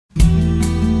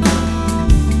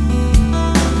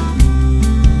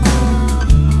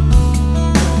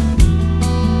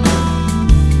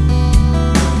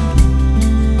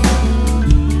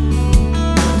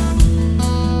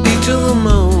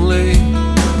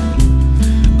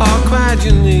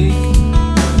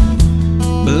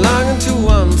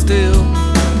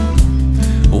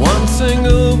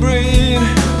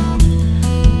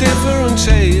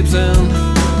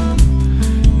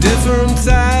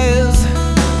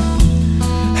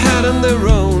on their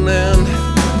own and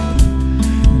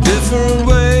different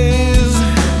ways,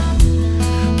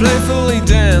 playfully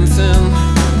dancing,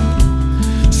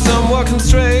 some walking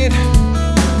straight,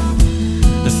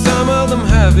 some of them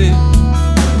heavy,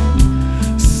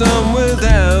 some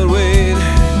without weight.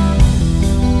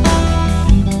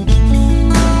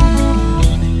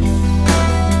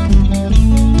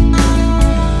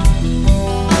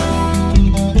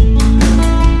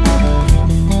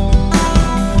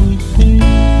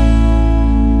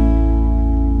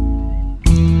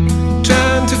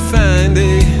 Trying to find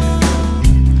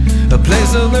a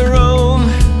place of their own,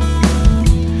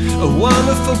 a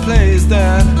wonderful place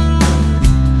that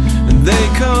they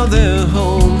call their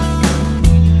home.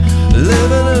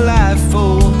 Living a life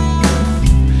full,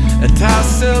 a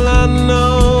task still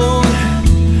unknown.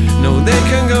 No, they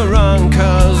can go wrong,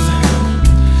 'cause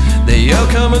they are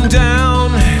coming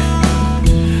down.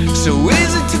 So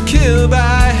easy to kill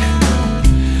by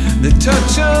the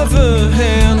touch of a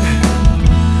hand,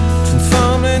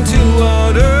 transformed into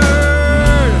water.